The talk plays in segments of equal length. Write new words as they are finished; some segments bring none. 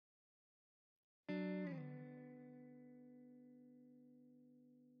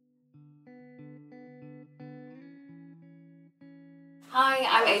Hi,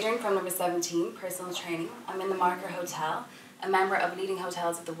 I'm Adrienne from No.17 Personal Training. I'm in the Marker Hotel, a member of leading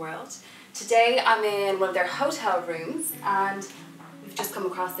hotels of the world. Today I'm in one of their hotel rooms and we've just come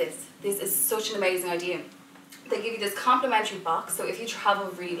across this. This is such an amazing idea. They give you this complimentary box, so if you travel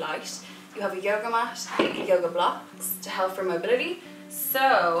really light, you have a yoga mat and yoga blocks to help for mobility. So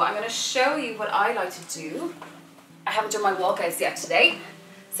I'm going to show you what I like to do. I haven't done my walkouts yet today.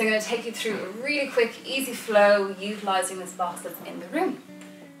 So I'm going to take you through a really quick, easy flow, utilising this box that's in the room.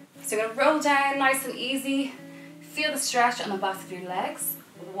 So I'm going to roll down nice and easy, feel the stretch on the backs of your legs,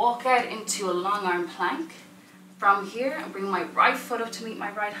 walk out into a long arm plank. From here, I'm bringing my right foot up to meet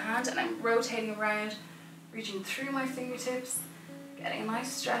my right hand and I'm rotating around, reaching through my fingertips, getting a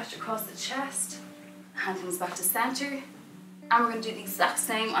nice stretch across the chest, hand comes back to centre, and we're going to do the exact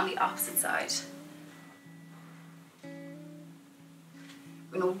same on the opposite side.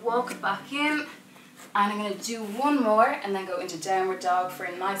 I'm going to walk it back in and I'm going to do one more and then go into downward dog for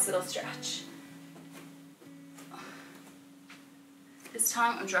a nice little stretch. This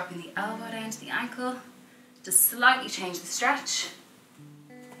time I'm dropping the elbow down to the ankle to slightly change the stretch.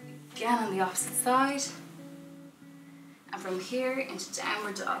 Again on the opposite side. And from here into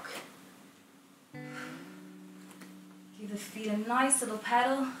downward dog. Give the feet a nice little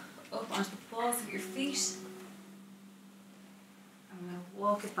pedal up onto the balls of your feet. I'm going to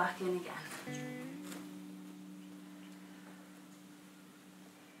walk it back in again.